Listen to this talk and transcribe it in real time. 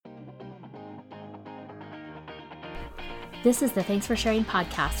This is the Thanks for Sharing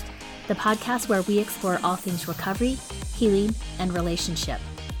podcast, the podcast where we explore all things recovery, healing, and relationship.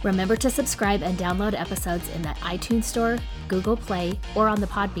 Remember to subscribe and download episodes in the iTunes Store, Google Play, or on the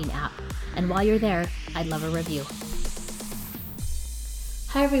Podbean app. And while you're there, I'd love a review.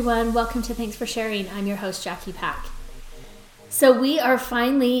 Hi everyone, welcome to Thanks for Sharing. I'm your host, Jackie Pack. So we are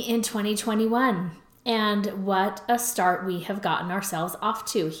finally in 2021, and what a start we have gotten ourselves off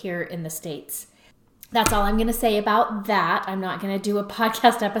to here in the States. That's all I'm going to say about that. I'm not going to do a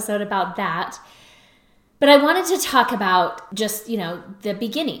podcast episode about that. But I wanted to talk about just, the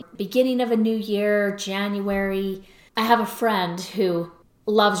beginning of a new year, January. I have a friend who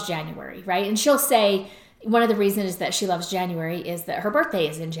loves January, right? And she'll say one of the reasons that she loves January is that her birthday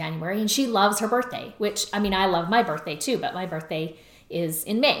is in January and she loves her birthday, which, I love my birthday too, but my birthday is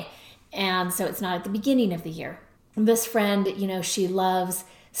in May. And so it's not at the beginning of the year. And this friend, she loves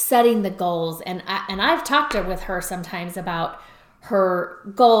setting the goals. And I've talked with her sometimes about her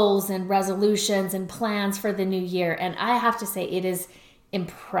goals and resolutions and plans for the new year. And I have to say it is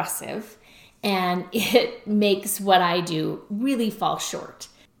impressive and it makes what I do really fall short.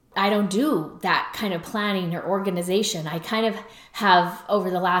 I don't do that kind of planning or organization. I kind of have, over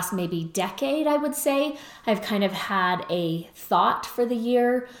the last maybe decade, I would say, I've kind of had a thought for the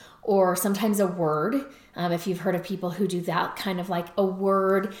year or sometimes a word. If you've heard of people who do that, kind of like a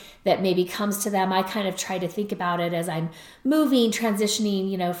word that maybe comes to them, I kind of try to think about it as I'm moving,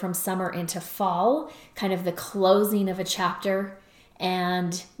 transitioning, from summer into fall, kind of the closing of a chapter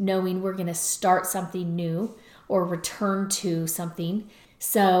and knowing we're going to start something new or return to something.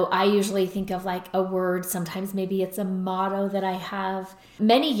 So I usually think of like a word, sometimes maybe it's a motto that I have.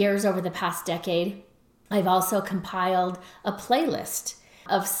 Many years over the past decade, I've also compiled a playlist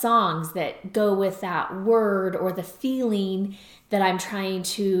of songs that go with that word or the feeling that I'm trying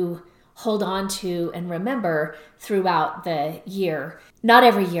to hold on to and remember throughout the year. Not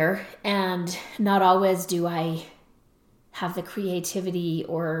every year, and not always do I have the creativity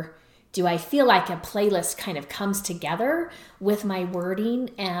or do I feel like a playlist kind of comes together with my wording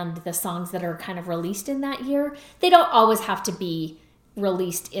and the songs that are kind of released in that year? They don't always have to be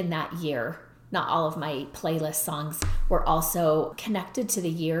released in that year. Not all of my playlist songs were also connected to the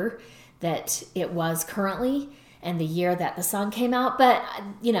year that it was currently and the year that the song came out. But,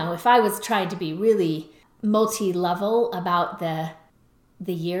 if I was trying to be really multi-level about the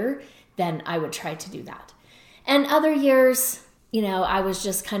year, then I would try to do that. And other years, I was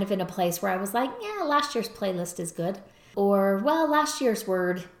just kind of in a place where I was like, yeah, last year's playlist is good. Or, well, last year's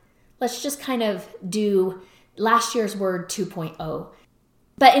word, let's just kind of do last year's word 2.0.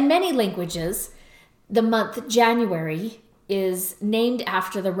 But in many languages, the month January is named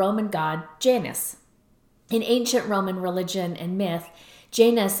after the Roman god Janus. In ancient Roman religion and myth,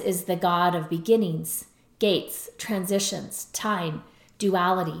 Janus is the god of beginnings, gates, transitions, time,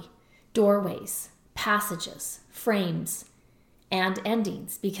 duality, doorways, passages, frames, and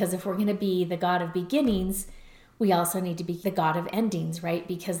endings. Because if we're going to be the god of beginnings, we also need to be the god of endings, right?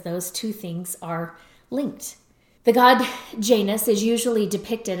 Because those two things are linked. The god Janus is usually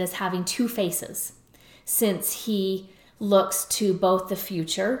depicted as having two faces, since he looks to both the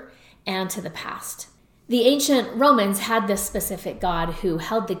future and to the past. The ancient Romans had this specific god who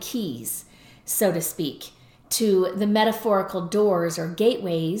held the keys, so to speak, to the metaphorical doors or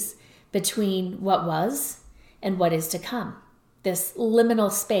gateways between what was and what is to come. This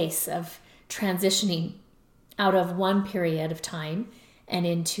liminal space of transitioning out of one period of time and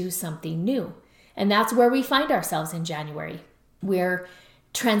into something new. And that's where we find ourselves in January. We're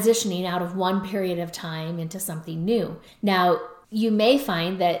transitioning out of one period of time into something new. Now, you may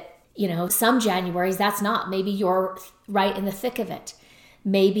find that, some Januaries, that's not. Maybe you're right in the thick of it.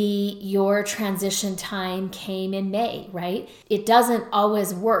 Maybe your transition time came in May, right? It doesn't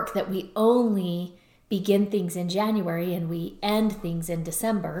always work that we only begin things in January and we end things in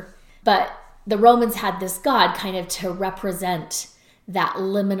December. But the Romans had this god kind of to represent that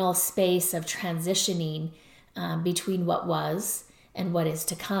liminal space of transitioning between what was and what is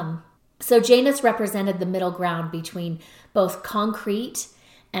to come. So Janus represented the middle ground between both concrete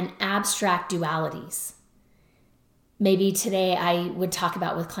and abstract dualities. Maybe today I would talk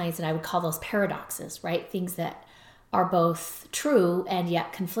about with clients and I would call those paradoxes, right? Things that are both true and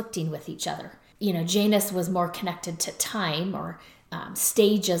yet conflicting with each other. Janus was more connected to time or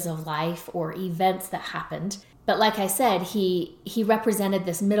stages of life or events that happened. But like I said, he represented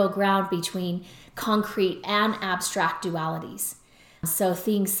this middle ground between concrete and abstract dualities. So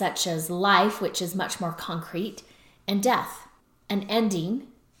things such as life, which is much more concrete, and death, an ending,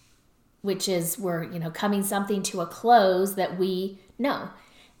 which is we're, coming something to a close that we know.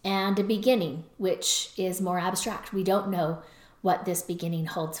 and a beginning, which is more abstract. We don't know what this beginning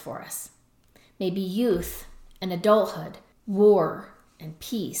holds for us. Maybe youth and adulthood, war and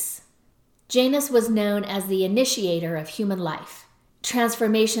peace. Janus was known as the initiator of human life,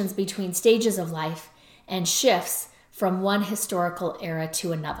 transformations between stages of life, and shifts from one historical era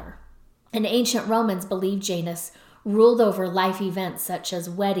to another. And ancient Romans believed Janus ruled over life events such as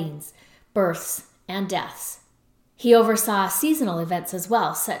weddings, births, and deaths. He oversaw seasonal events as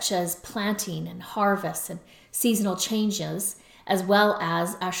well, such as planting and harvests and seasonal changes, as well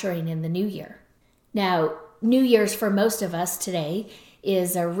as ushering in the new year. Now, New Year's for most of us today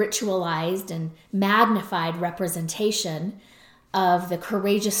is a ritualized and magnified representation of the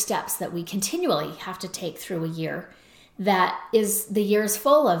courageous steps that we continually have to take through a year. The year is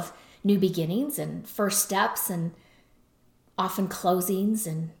full of new beginnings and first steps and often closings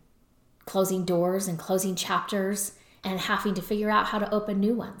and closing doors and closing chapters and having to figure out how to open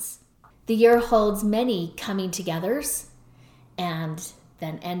new ones. The year holds many coming togethers and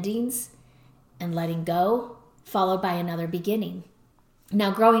then endings and letting go, followed by another beginning.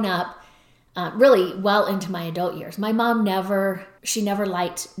 Now, growing up, really well into my adult years, my mom never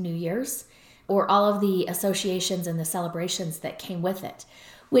liked New Year's or all of the associations and the celebrations that came with it,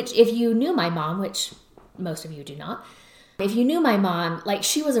 which if you knew my mom, which most of you do not, if you knew my mom,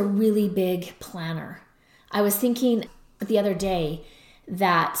 she was a really big planner. I was thinking the other day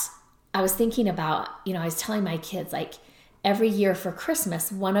that I was thinking about, I was telling my kids, every year for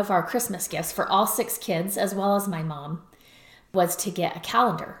Christmas, one of our Christmas gifts for all 6 kids, as well as my mom, was to get a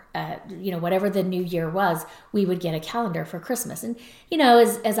calendar. Whatever the new year was, we would get a calendar for Christmas. And,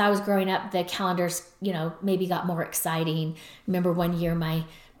 as I was growing up, the calendars, maybe got more exciting. Remember one year my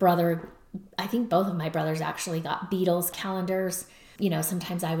brother, I think both of my brothers actually got Beatles calendars.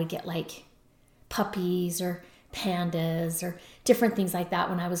 Sometimes I would get puppies or pandas or different things like that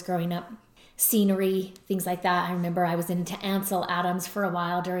when I was growing up. Scenery, things like that. I remember I was into Ansel Adams for a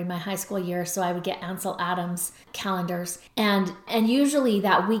while during my high school year, so I would get Ansel Adams calendars. And usually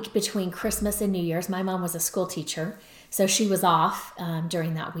that week between Christmas and New Year's, my mom was a school teacher, so she was off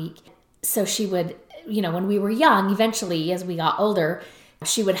during that week. So she would, when we were young, eventually as we got older,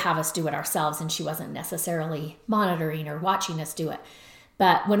 she would have us do it ourselves, and she wasn't necessarily monitoring or watching us do it.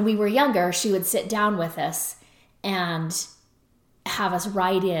 But when we were younger, she would sit down with us and have us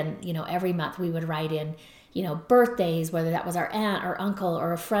write in, every month we would write in, birthdays, whether that was our aunt or uncle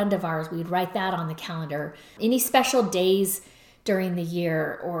or a friend of ours, we would write that on the calendar. Any special days during the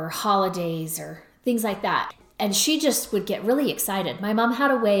year or holidays or things like that. And she just would get really excited. My mom had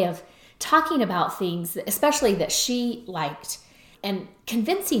a way of talking about things, especially that she liked, and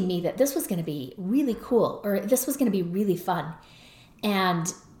convincing me that this was going to be really cool or this was going to be really fun.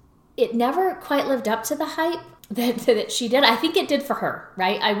 And it never quite lived up to the hype that she did. I think it did for her,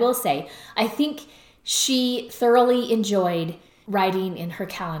 right? I will say, I think she thoroughly enjoyed writing in her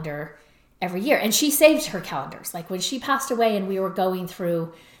calendar every year. And she saved her calendars. When she passed away and we were going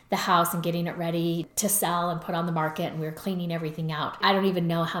through the house and getting it ready to sell and put on the market and we were cleaning everything out, I don't even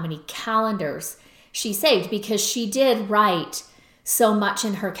know how many calendars she saved because she did write so much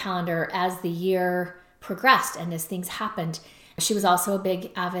in her calendar as the year progressed and as things happened. She was also a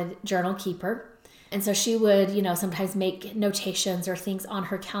big avid journal keeper. And so she would, sometimes make notations or things on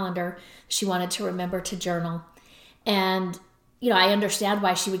her calendar she wanted to remember to journal. And, I understand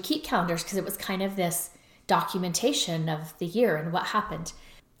why she would keep calendars because it was kind of this documentation of the year and what happened.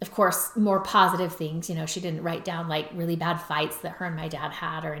 Of course, more positive things, she didn't write down really bad fights that her and my dad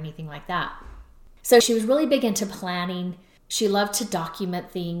had or anything like that. So she was really big into planning. She loved to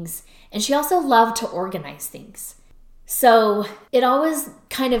document things. And she also loved to organize things. So it always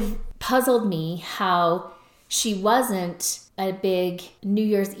kind of puzzled me how she wasn't a big New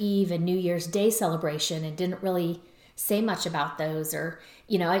Year's Eve and New Year's Day celebration and didn't really say much about those. Or,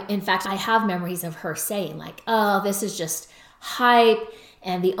 in fact, I have memories of her saying oh, this is just hype.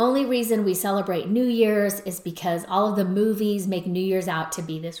 And the only reason we celebrate New Year's is because all of the movies make New Year's out to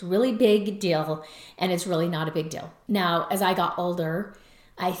be this really big deal. And it's really not a big deal. Now, as I got older,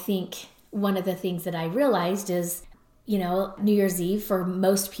 I think one of the things that I realized is New Year's Eve for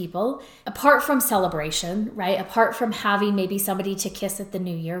most people, apart from celebration, right? Apart from having maybe somebody to kiss at the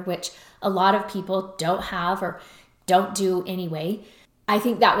new year, which a lot of people don't have or don't do anyway. I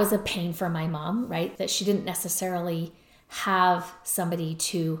think that was a pain for my mom, right? That she didn't necessarily have somebody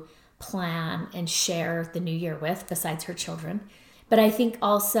to plan and share the new year with besides her children. But I think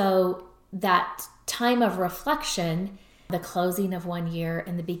also that time of reflection, the closing of one year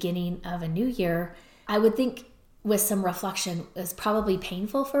and the beginning of a new year, I would think with some reflection was probably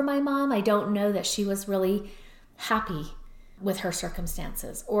painful for my mom. I don't know that she was really happy with her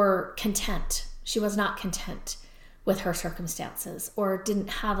circumstances, or content. She was not content with her circumstances, or didn't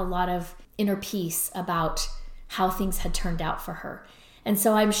have a lot of inner peace about how things had turned out for her. And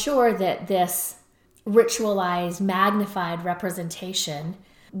so I'm sure that this ritualized, magnified representation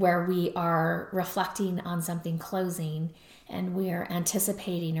where we are reflecting on something closing and we are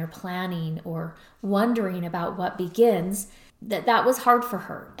anticipating or planning or wondering about what begins, that was hard for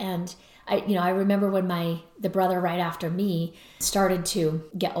her. And I remember when the brother right after me started to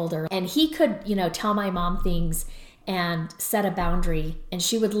get older, and he could, tell my mom things and set a boundary, and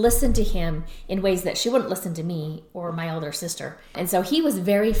she would listen to him in ways that she wouldn't listen to me or my older sister. And so he was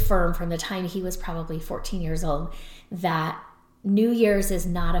very firm from the time he was probably 14 years old that New Year's is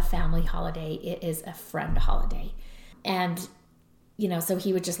not a family holiday, it is a friend holiday. And, so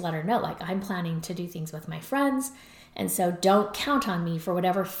he would just let her know, like, I'm planning to do things with my friends, and so don't count on me for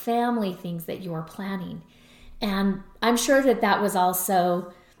whatever family things that you're planning. And I'm sure that was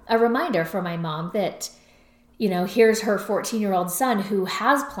also a reminder for my mom that, here's her 14-year-old son who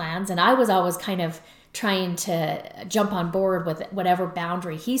has plans, and I was always kind of trying to jump on board with whatever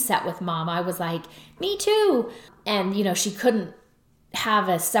boundary he set with mom. I was like, me too. And, she couldn't have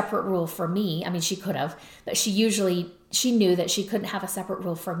a separate rule for me. I mean, she could have, but she knew that she couldn't have a separate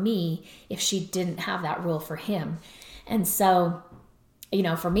rule for me if she didn't have that rule for him. And so,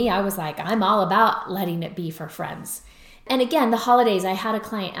 for me, I was like, I'm all about letting it be for friends. And again, the holidays, I had a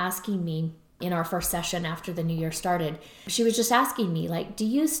client asking me in our first session after the new year started, she was just asking me, like, do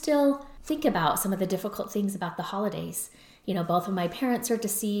you still think about some of the difficult things about the holidays? Both of my parents are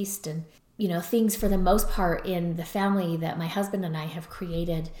deceased, and, things for the most part in the family that my husband and I have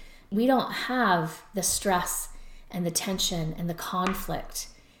created, we don't have the stress and the tension and the conflict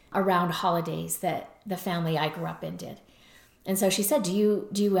around holidays that the family I grew up in did. And so she said, do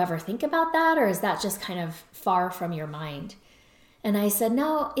you ever think about that? Or is that just kind of far from your mind? And I said,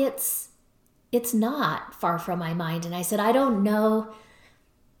 no, it's not far from my mind. And I said, I don't know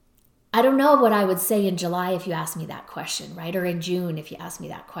what I would say in July if you asked me that question, right? Or in June if you asked me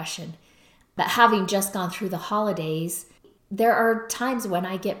that question. But having just gone through the holidays, there are times when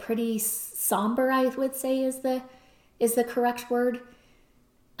I get pretty somber, I would say is the correct word.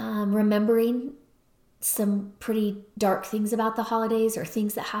 Remembering some pretty dark things about the holidays, or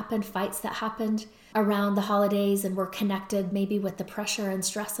things that happened, fights that happened around the holidays and were connected maybe with the pressure and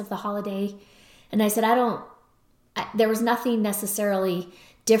stress of the holiday. And I said, there was nothing necessarily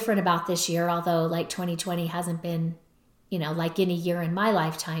different about this year, although like 2020 hasn't been, like any year in my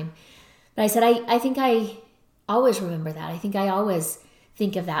lifetime. But I said, I think I always remember that. I think I always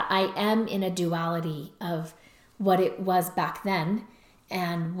think of that. I am in a duality of what it was back then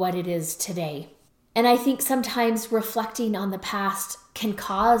and what it is today. And I think sometimes reflecting on the past can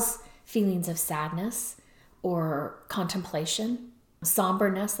cause feelings of sadness or contemplation,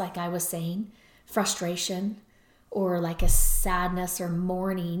 somberness, like I was saying, frustration, or like a sadness or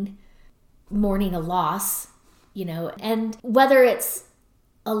mourning a loss, and whether it's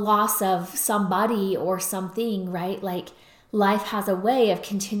a loss of somebody or something, right? Like life has a way of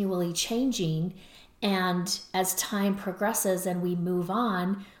continually changing. And as time progresses and we move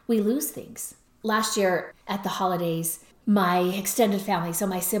on, we lose things. Last year at the holidays, my extended family, so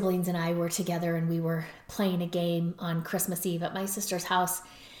my siblings and I were together, and we were playing a game on Christmas Eve at my sister's house.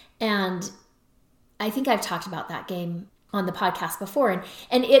 And I think I've talked about that game on the podcast before.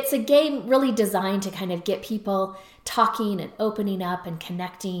 And it's a game really designed to kind of get people talking and opening up and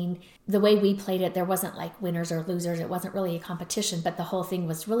connecting. The way we played it, there wasn't like winners or losers. It wasn't really a competition, but the whole thing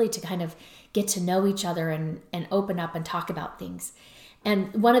was really to kind of get to know each other and open up and talk about things.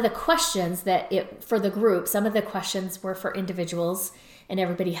 And one of the questions for the group, some of the questions were for individuals, and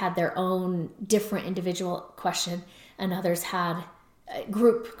everybody had their own different individual question, and others had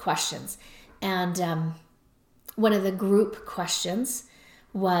group questions. And one of the group questions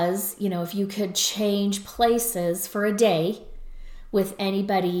was, if you could change places for a day with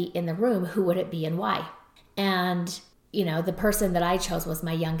anybody in the room, who would it be and why? And, the person that I chose was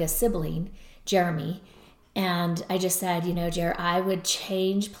my youngest sibling, Jeremy. And I just said, Jer, I would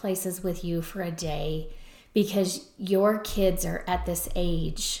change places with you for a day because your kids are at this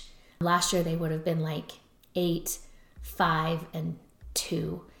age. Last year, they would have been like 8, 5, and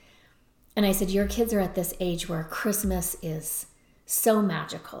 2. And I said, your kids are at this age where Christmas is so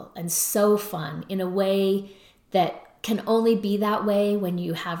magical and so fun in a way that can only be that way when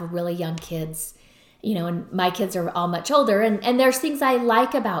you have really young kids. And my kids are all much older. And there's things I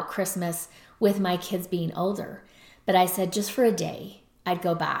like about Christmas with my kids being older. But I said, just for a day, I'd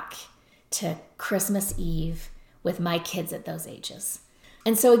go back to Christmas Eve with my kids at those ages.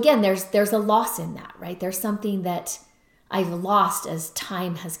 And so again, there's a loss in that, right? There's something that I've lost as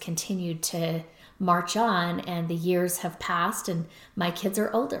time has continued to march on and the years have passed and my kids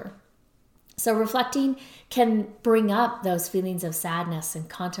are older. So reflecting can bring up those feelings of sadness and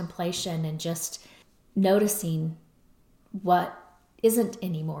contemplation and just noticing what isn't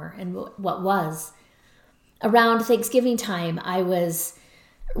anymore and what was. Around Thanksgiving time, I was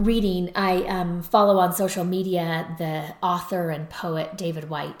reading, I follow on social media the author and poet David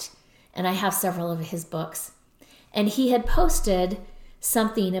Whyte, and I have several of his books. And he had posted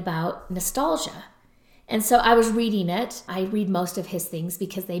something about nostalgia. And so I was reading it. I read most of his things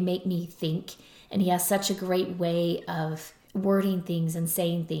because they make me think, and he has such a great way of wording things and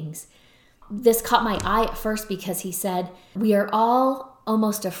saying things. This caught my eye at first because he said, we are all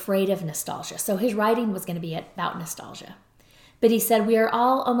almost afraid of nostalgia. So his writing was going to be about nostalgia. But he said, we are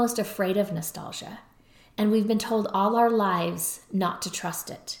all almost afraid of nostalgia, and we've been told all our lives not to trust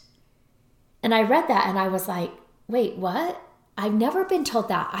it. And I read that and I was like, wait, what? I've never been told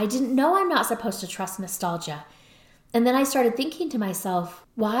that. I didn't know I'm not supposed to trust nostalgia. And then I started thinking to myself,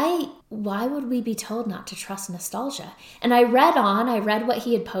 why would we be told not to trust nostalgia? And I read what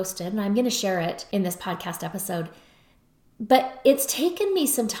he had posted, and I'm going to share it in this podcast episode. But it's taken me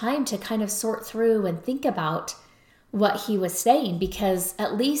some time to kind of sort through and think about what he was saying, because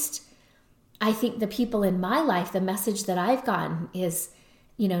at least I think the people in my life, the message that I've gotten is,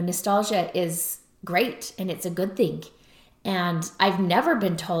 nostalgia is great and it's a good thing. And I've never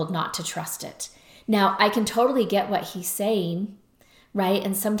been told not to trust it. Now, I can totally get what he's saying, right?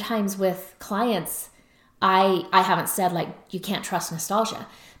 And sometimes with clients, I haven't said like, you can't trust nostalgia,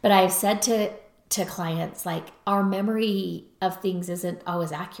 but I have said to clients, like, our memory of things isn't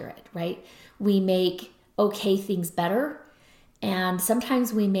always accurate, right? We make okay things better, and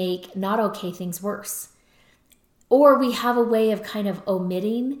sometimes we make not okay things worse. Or we have a way of kind of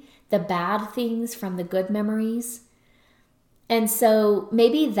omitting the bad things from the good memories. And so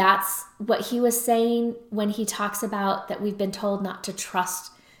maybe that's what he was saying when he talks about that we've been told not to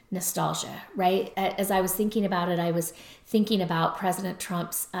trust nostalgia, right? As I was thinking about it, I was thinking about President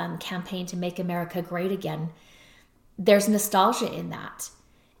Trump's campaign to make America great again. There's nostalgia in that,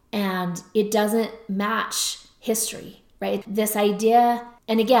 and it doesn't match history, right? This idea,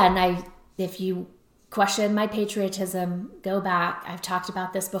 and again, if you question my patriotism, go back. I've talked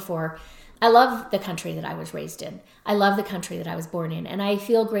about this before. I love the country that I was raised in. I love the country that I was born in, and I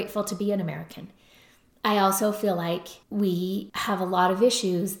feel grateful to be an American. I also feel like we have a lot of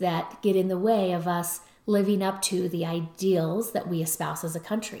issues that get in the way of us living up to the ideals that we espouse as a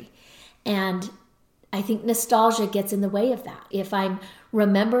country. And I think nostalgia gets in the way of that. If I'm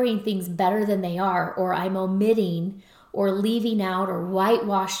remembering things better than they are, or I'm omitting or leaving out or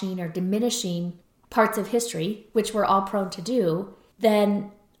whitewashing or diminishing parts of history, which we're all prone to do,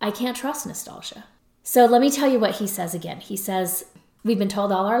 then I can't trust nostalgia. So let me tell you what he says again. He says, we've been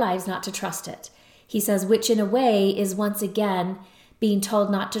told all our lives not to trust it. He says, which in a way is once again being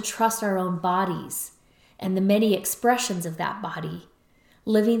told not to trust our own bodies and the many expressions of that body,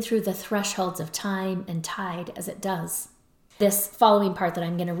 living through the thresholds of time and tide as it does. This following part that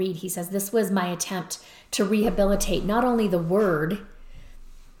I'm going to read, he says, this was my attempt to rehabilitate not only the word,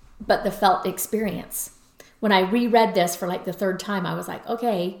 but the felt experience. When I reread this for like the third time, I was like,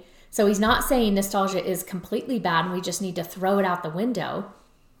 okay, so he's not saying nostalgia is completely bad and we just need to throw it out the window.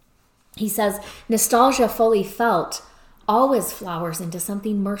 He says, nostalgia fully felt always flowers into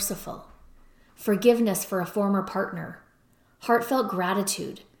something merciful, forgiveness for a former partner, heartfelt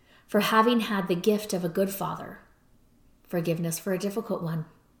gratitude for having had the gift of a good father, forgiveness for a difficult one.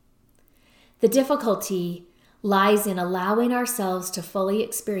 The difficulty lies in allowing ourselves to fully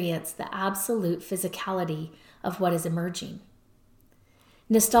experience the absolute physicality of what is emerging.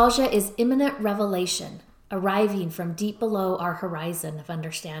 Nostalgia is imminent revelation arriving from deep below our horizon of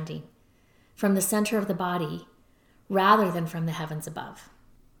understanding, from the center of the body, rather than from the heavens above.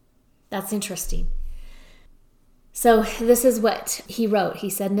 That's interesting. So this is what he wrote. He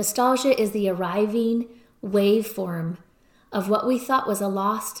said, nostalgia is the arriving waveform of what we thought was a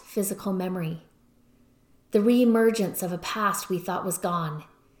lost physical memory, the reemergence of a past we thought was gone,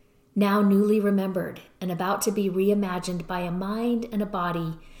 now newly remembered and about to be reimagined by a mind and a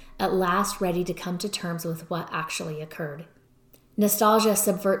body at last ready to come to terms with what actually occurred. Nostalgia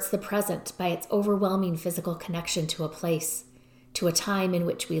subverts the present by its overwhelming physical connection to a place, to a time in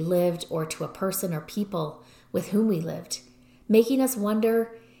which we lived, or to a person or people with whom we lived, making us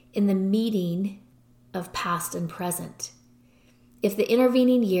wonder in the meeting of past and present, if the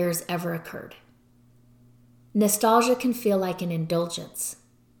intervening years ever occurred. Nostalgia can feel like an indulgence,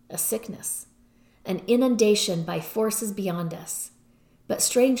 a sickness, an inundation by forces beyond us, but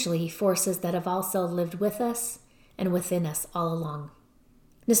strangely, forces that have also lived with us and within us all along.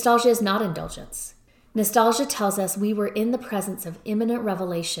 Nostalgia is not indulgence. Nostalgia tells us we were in the presence of imminent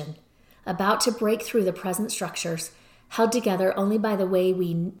revelation, about to break through the present structures, held together only by the way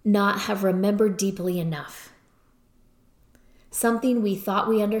we not have remembered deeply enough. Something we thought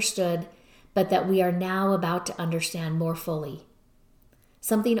we understood, but that we are now about to understand more fully.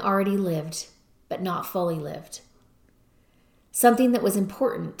 Something already lived, but not fully lived. Something that was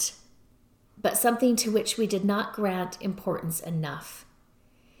important, but something to which we did not grant importance enough.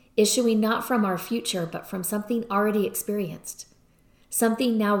 Issuing not from our future, but from something already experienced.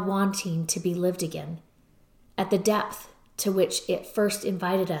 Something now wanting to be lived again, at the depth to which it first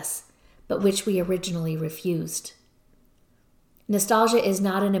invited us, but which we originally refused. Nostalgia is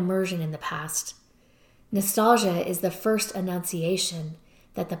not an immersion in the past. Nostalgia is the first annunciation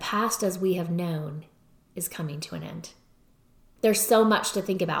that the past as we have known is coming to an end. There's so much to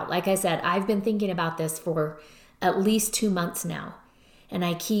think about. Like I said, I've been thinking about this for at least 2 months now, and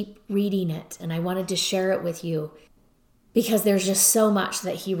I keep reading it, and I wanted to share it with you because there's just so much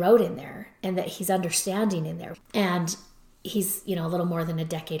that he wrote in there and that he's understanding in there. And he's, a little more than a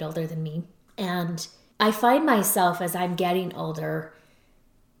decade older than me. And I find myself as I'm getting older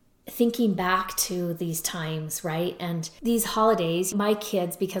thinking back to these times, right? And these holidays, my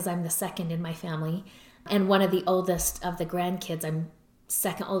kids, because I'm the second in my family and one of the oldest of the grandkids, I'm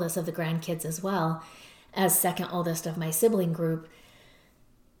second oldest of the grandkids as well as second oldest of my sibling group.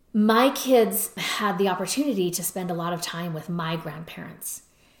 My kids had the opportunity to spend a lot of time with my grandparents.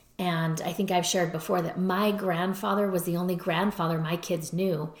 And I think I've shared before that my grandfather was the only grandfather my kids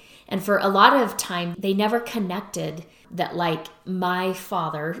knew. And for a lot of time, they never connected that like my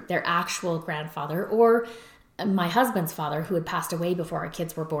father, their actual grandfather, or my husband's father, who had passed away before our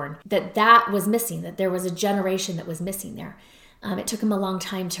kids were born, that was missing, that there was a generation that was missing there. It took them a long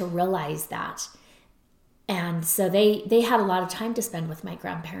time to realize that. And so they had a lot of time to spend with my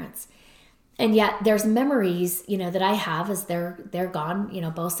grandparents. And yet there's memories, that I have as they're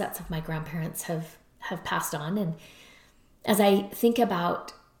gone. Both sets of my grandparents have passed on. And as I think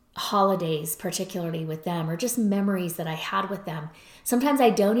about holidays, particularly with them, or just memories that I had with them, sometimes I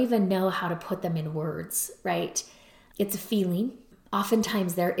don't even know how to put them in words, right? It's a feeling.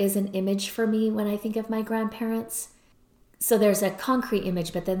 Oftentimes there is an image for me when I think of my grandparents. So there's a concrete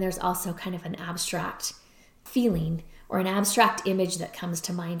image, but then there's also kind of an abstract feeling or an abstract image that comes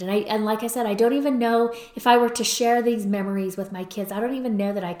to mind. And like I said, I don't even know if I were to share these memories with my kids, I don't even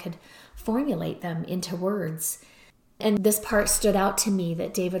know that I could formulate them into words. And this part stood out to me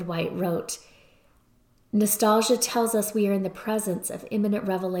that David Whyte wrote. Nostalgia tells us we are in the presence of imminent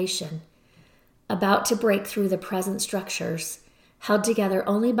revelation, about to break through the present structures, held together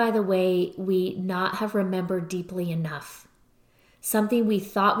only by the way we not have remembered deeply enough. Something we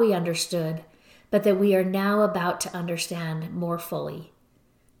thought we understood, but that we are now about to understand more fully.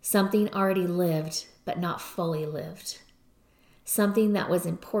 Something already lived, but not fully lived. Something that was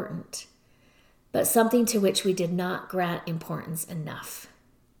important, but something to which we did not grant importance enough.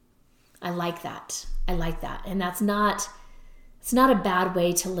 I like that. And it's not a bad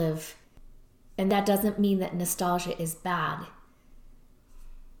way to live. And that doesn't mean that nostalgia is bad.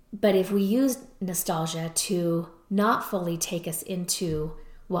 But if we use nostalgia to not fully take us into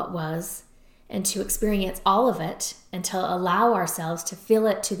what was, and to experience all of it and to allow ourselves to feel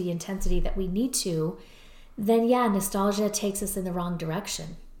it to the intensity that we need to, then nostalgia takes us in the wrong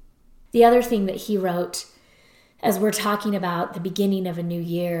direction. The other thing that he wrote, as we're talking about the beginning of a new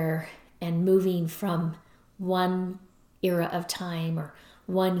year and moving from one era of time or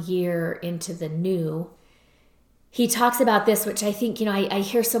 1 year into the new, he talks about this, which I think, I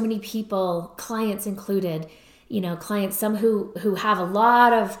hear so many people, clients included, clients, some who have a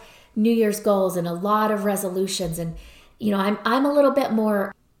lot of New Year's goals and a lot of resolutions. And, I'm a little bit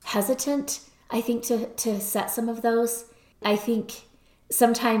more hesitant, I think, to set some of those. I think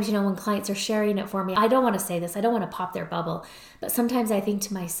sometimes, when clients are sharing it for me, I don't want to say this, I don't want to pop their bubble, but sometimes I think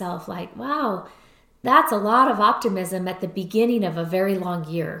to myself like, wow, that's a lot of optimism at the beginning of a very long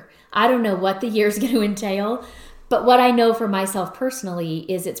year. I don't know what the year's going to entail, but what I know for myself personally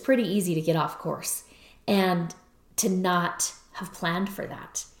is it's pretty easy to get off course and to not have planned for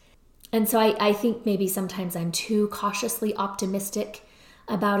that. And so I think maybe sometimes I'm too cautiously optimistic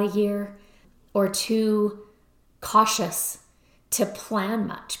about a year or too cautious to plan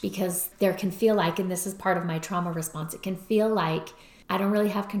much, because there can feel like, and this is part of my trauma response, it can feel like I don't really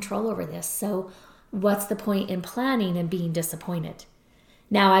have control over this. So what's the point in planning and being disappointed?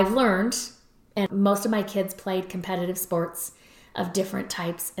 Now I've learned, and most of my kids played competitive sports of different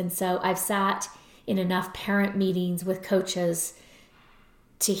types. And so I've sat in enough parent meetings with coaches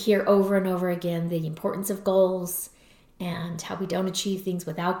to hear over and over again the importance of goals and how we don't achieve things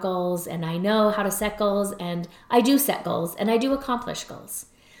without goals. And I know how to set goals, and I do set goals, and I do accomplish goals.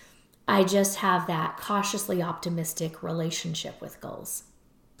 I just have that cautiously optimistic relationship with goals.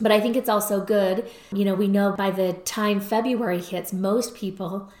 But I think it's also good. We know by the time February hits, most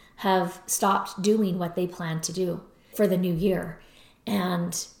people have stopped doing what they plan to do for the new year.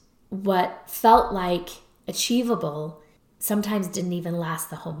 And what felt like achievable sometimes didn't even last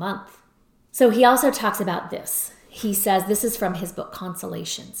the whole month. So he also talks about this. He says, this is from his book,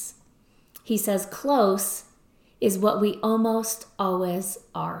 Consolations. He says, close is what we almost always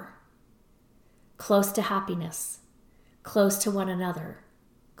are. Close to happiness, close to one another,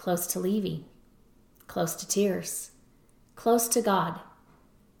 close to leaving, close to tears, close to God,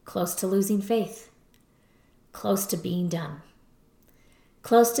 close to losing faith, close to being done,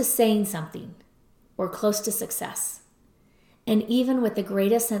 close to saying something, or close to success. And even with the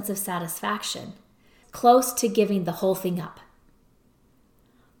greatest sense of satisfaction, close to giving the whole thing up.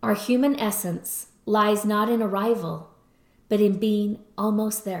 Our human essence lies not in arrival, but in being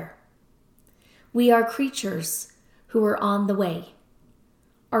almost there. We are creatures who are on the way.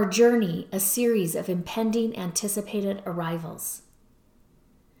 Our journey, a series of impending anticipated arrivals.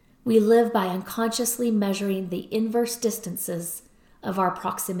 We live by unconsciously measuring the inverse distances of our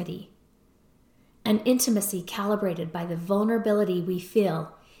proximity, an intimacy calibrated by the vulnerability we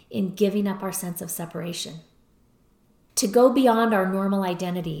feel in giving up our sense of separation. To go beyond our normal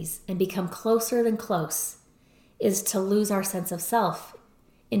identities and become closer than close is to lose our sense of self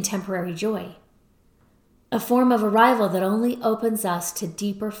in temporary joy, a form of arrival that only opens us to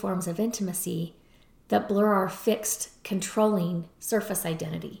deeper forms of intimacy that blur our fixed, controlling surface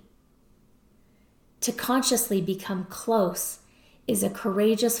identity. To consciously become close is a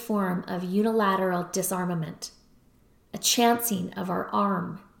courageous form of unilateral disarmament, a chancing of our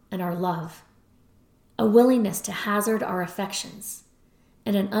arm and our love, a willingness to hazard our affections,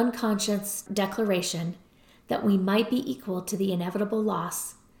 and an unconscious declaration that we might be equal to the inevitable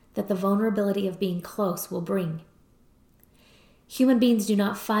loss that the vulnerability of being close will bring. Human beings do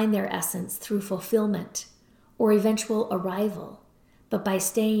not find their essence through fulfillment or eventual arrival, but by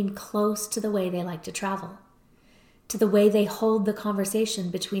staying close to the way they like to travel, to the way they hold the conversation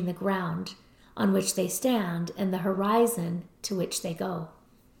between the ground on which they stand and the horizon to which they go.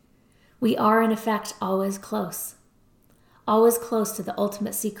 We are, in effect, always close to the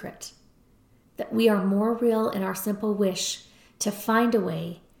ultimate secret, that we are more real in our simple wish to find a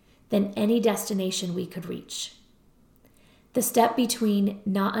way than any destination we could reach. The step between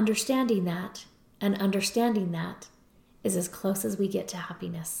not understanding that and understanding that is as close as we get to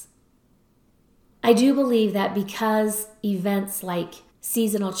happiness. I do believe that because events like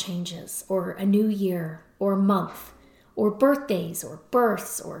seasonal changes or a new year or month or birthdays or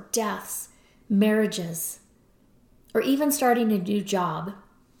births or deaths, marriages, or even starting a new job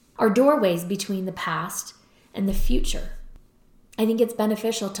are doorways between the past and the future, I think it's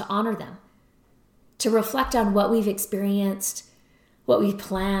beneficial to honor them, to reflect on what we've experienced, what we've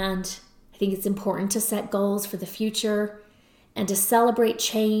planned. I think it's important to set goals for the future and to celebrate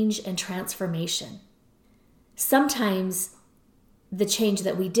change and transformation. Sometimes the change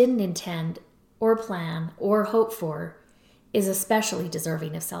that we didn't intend or plan or hope for is especially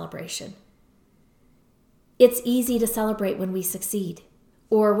deserving of celebration. It's easy to celebrate when we succeed,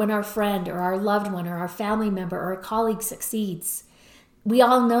 or when our friend or our loved one or our family member or a colleague succeeds. We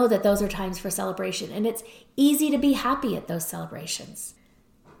all know that those are times for celebration, and it's easy to be happy at those celebrations.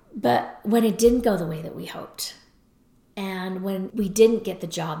 But when it didn't go the way that we hoped, and when we didn't get the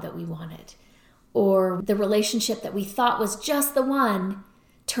job that we wanted, or the relationship that we thought was just the one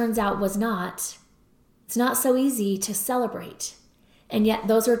turns out was not, it's not so easy to celebrate. And yet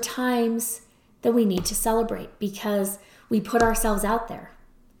those are times that we need to celebrate because we put ourselves out there.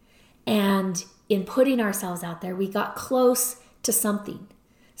 And in putting ourselves out there, we got close to something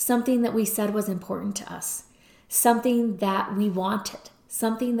that we said was important to us, something that we wanted,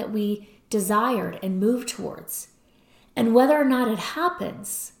 something that we desired and moved towards. And whether or not it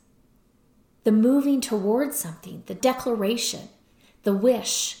happens, the moving towards something, the declaration, the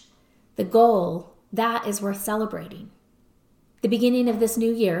wish, the goal, that is worth celebrating. The beginning of this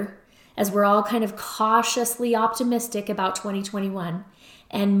new year, as we're all kind of cautiously optimistic about 2021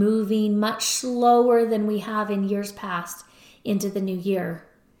 and moving much slower than we have in years past into the new year,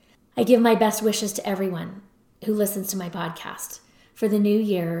 I give my best wishes to everyone who listens to my podcast for the new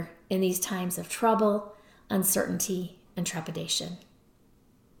year in these times of trouble, uncertainty, and trepidation.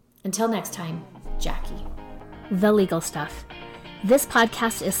 Until next time, Jackie. The Legal Stuff. This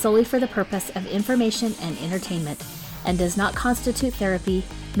podcast is solely for the purpose of information and entertainment. and does not constitute therapy,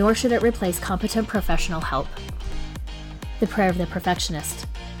 nor should it replace competent professional help. The prayer of the perfectionist.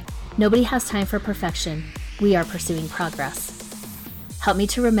 Nobody has time for perfection. We are pursuing progress. Help me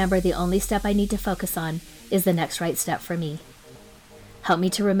to remember the only step I need to focus on is the next right step for me. Help me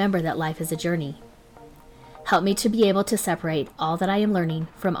to remember that life is a journey. Help me to be able to separate all that I am learning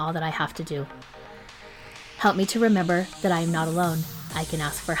from all that I have to do. Help me to remember that I am not alone. I can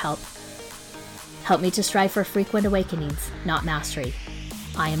ask for help. Help me to strive for frequent awakenings, not mastery.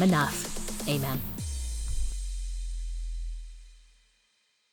 I am enough. Amen.